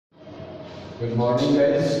Good morning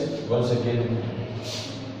guys, once again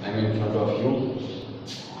I am in front of you.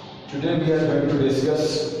 Today we are going to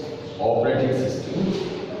discuss operating system.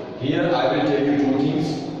 Here I will tell you two things.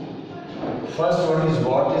 First one is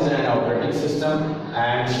what is an operating system,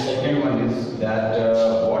 and second one is that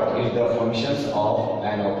what is the functions of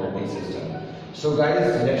an operating system. So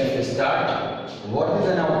guys, let's start. What is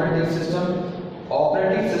an operating system?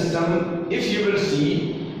 Operating system, if you will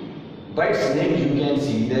see by its name, you can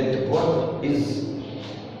see that what is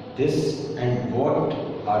this and what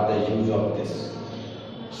are the use of this.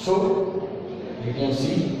 So you can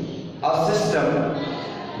see a system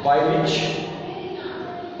by which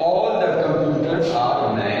all the computers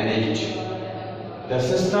are managed. The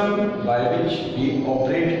system by which we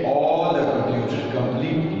operate all the computers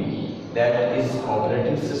completely, that is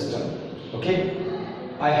operating system. Okay,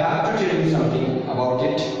 I have to tell you something about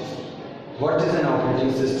it. What is an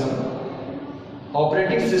operating system?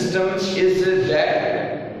 Operating system is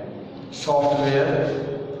that software.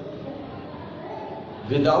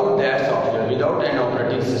 Without that software, without an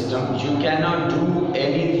operating system, you cannot do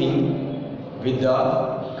anything with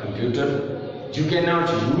the computer. You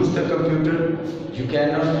cannot use the computer, you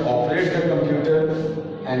cannot operate the computer,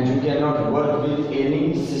 and you cannot work with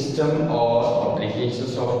any system or application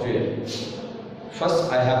software.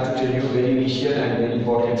 First, I have to tell you very initial and very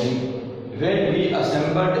important thing. When we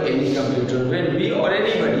assembled any computer, when we or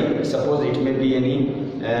anybody, suppose it may be any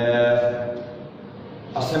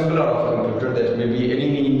assembler of computer, that may be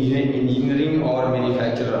any engineering or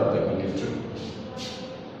manufacturer of the computer.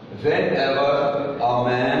 Whenever a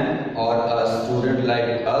man or a student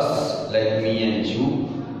like us, like me and you,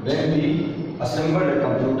 when we assemble a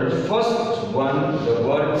computer, first one, the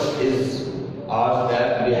word is asked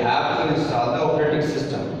that we have to install the operating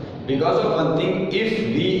system. Because of one thing, if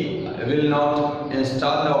we will not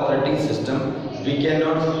install the operating system, we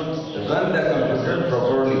cannot run the computer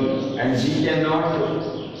properly, and we cannot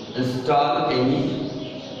install any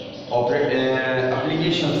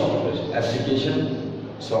application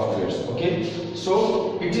softwares. Okay,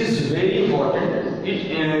 so it is very important. We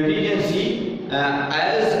can see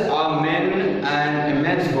as a man and a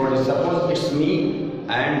man's body. Suppose it's me,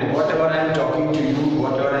 and whatever I am talking to you,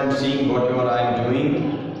 whatever I am seeing, whatever I am doing,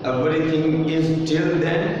 everything is till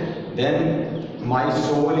then my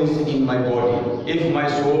soul is in my body. If my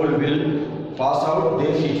soul will pass out,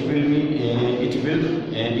 then it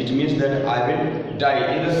means that I will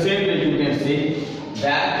die. In the same way, you can say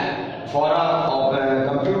that for a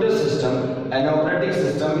computer system, an operating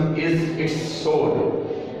system is its soul.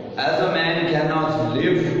 As a man cannot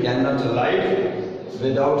live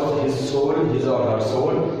without his soul, his or her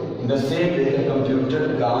soul, in the same way the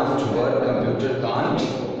computer can't work, computer can't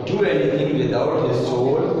do anything without his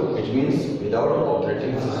soul, which means without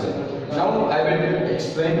operating system. Now I will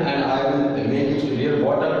explain and I will make it clear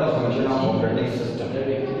what are the functions of operating system.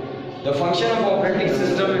 The function of operating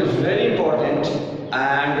system is very important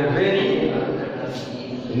and very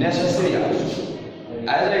necessary.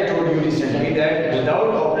 As I told you recently that without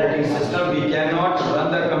operating system we cannot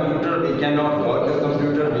run the computer, we cannot work the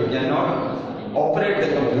computer, we cannot operate the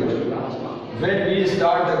computer. When we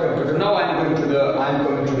start the computer, now I am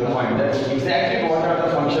going to the point that exactly what are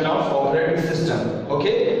the function of operating system.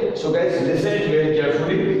 Okay, so guys, listen it very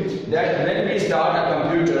carefully. That when we start a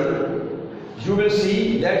computer, you will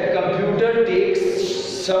see that computer takes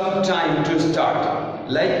some time to start.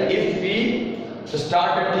 Like if we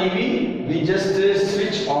start a TV, we just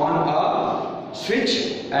switch on a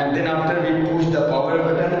switch, and then after we push the power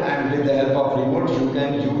button, and with the help of remote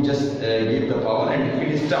you just give the power and it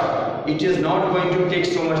will start. It is not going to take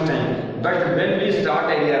so much time. But when we start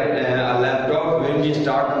a laptop, when we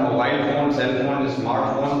start a mobile phone, cell phone,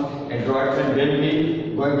 smartphone, Android phone, when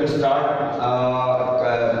we going to start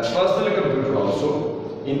personal computer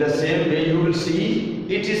also, in the same way you will see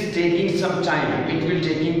it is taking some time. It will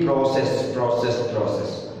taking process.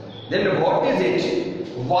 Then what is it?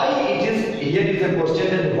 Why it is, here is a question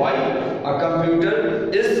that why a computer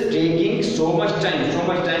is taking so much time. So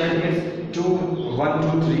much time, it means 1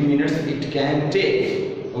 to 3 minutes it can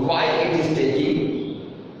take. Why it is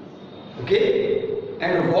taking? Okay,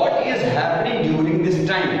 and what is happening during this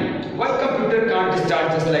time? Why computer can't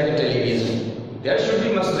start just like a television? There should be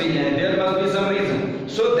there must be some reason.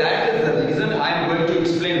 So that is the reason I am going to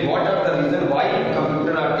explain what are the reason why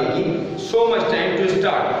computers are taking so much time to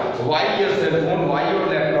start. Why your cell phone, why your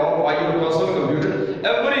laptop, why your personal computer,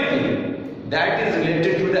 everything that is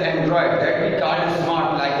related to the Android that we call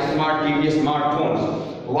smart, like smart TV, smartphones.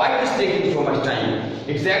 Why it is taking so much time?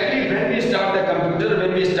 Exactly when we start the computer,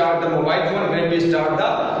 when we start the mobile phone, when we start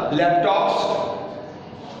the laptops,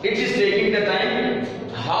 it is taking the time.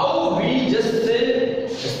 How we just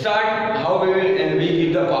how we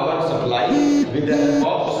give the power supply with the help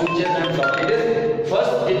of switches and sockets.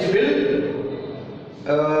 First, it will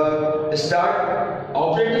start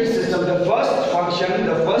operating system. The first function,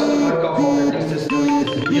 the first work of operating system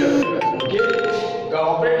is here. Okay, the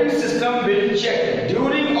operating system will check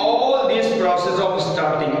during all this process of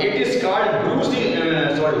starting. It is called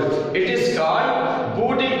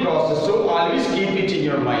booting process. So always keep it in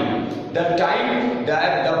your mind. The time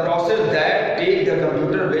that the process that take the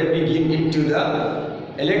computer when we give it to the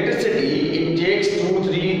electricity, it takes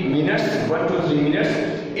 2-3 minutes, 1 to 3 minutes.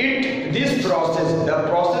 The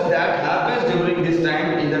process that happens during this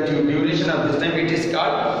time, in the duration of this time, it is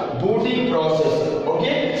called booting process.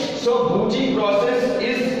 Okay, so booting process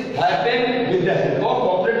is happen with the help of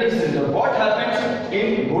operating system. What happens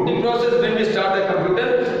in booting process when we start the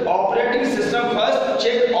computer? Operating system first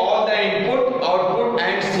check all the input, output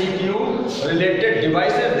and CPU related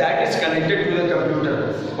devices that is connected to the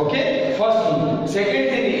computer. Okay, first thing. Second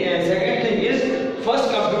thing is, first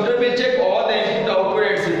computer will check all the input, output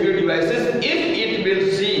and CPU devices. If it will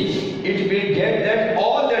see, it will get that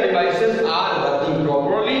all the devices are working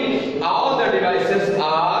properly, all the devices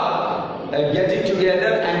are getting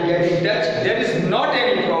together and get in touch. There is not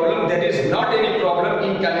any problem. There is not any problem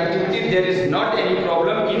in connectivity. There is not any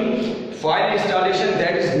problem in file installation.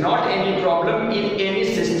 There is not any problem in any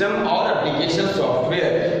system or application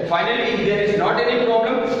software. Finally, if there is not any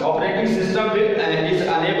problem, operating system is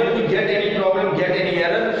unable to get any problem, get any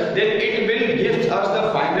error, then it will give us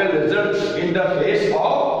the final result in the face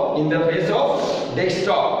of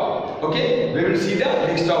desktop. Okay, we will see the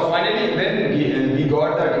desktop. Finally, when we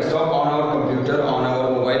got the desktop on our computer, on our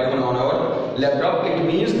mobile phone, on our laptop, it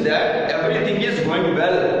means that everything is going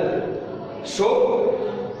well. So,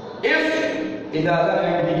 if in the other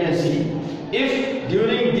hand we can see, if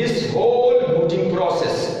during this whole booting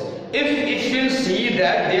process, if it will see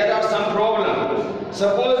that there are some problem,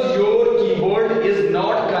 suppose your keyboard is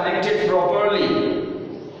not connected properly,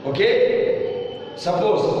 okay,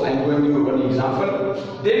 suppose I am going to give one example,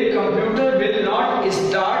 then computer will not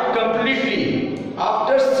start completely.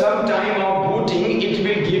 After some time of booting, it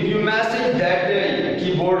will give you message that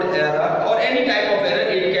keyboard error or any type of error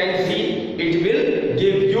it can see, it will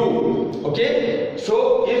give you. Okay,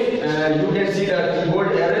 so if you can see the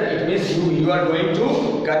keyboard error, it means you are going to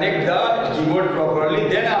connect the keyboard properly.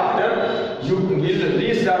 Then after you will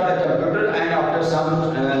restart the computer, and after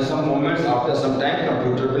some moments, after some time,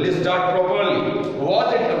 computer will start properly.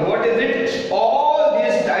 What is it? All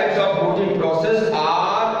these types of booting process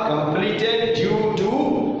are completed due to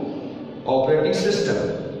operating system.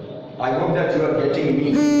 I hope that you are getting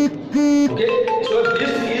me. Okay, so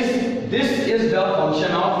this is the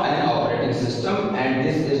function of an operating system, and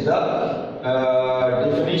this is the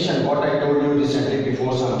definition what I told you recently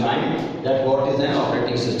before some time, that what is an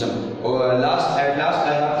operating system. At last I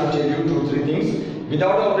have to tell you 2-3 things.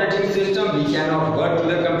 Without operating system we cannot work to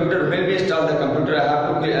the computer. When we install the computer, I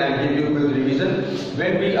have to give you quick revision.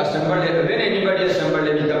 When anybody assemble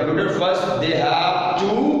any computer, first they have to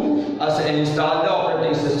install the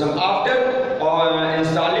operating system. After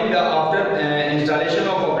installation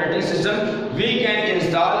of operating system, we can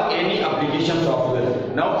install any application software.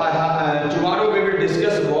 Now tomorrow we will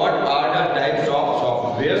discuss what are the types of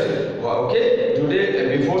softwares. Okay,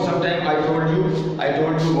 today before some time I told you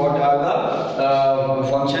what are the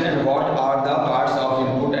function and what are the parts of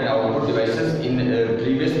input and output devices. In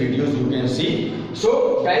previous videos you can see.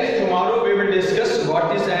 So guys, tomorrow we will discuss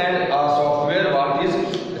what is an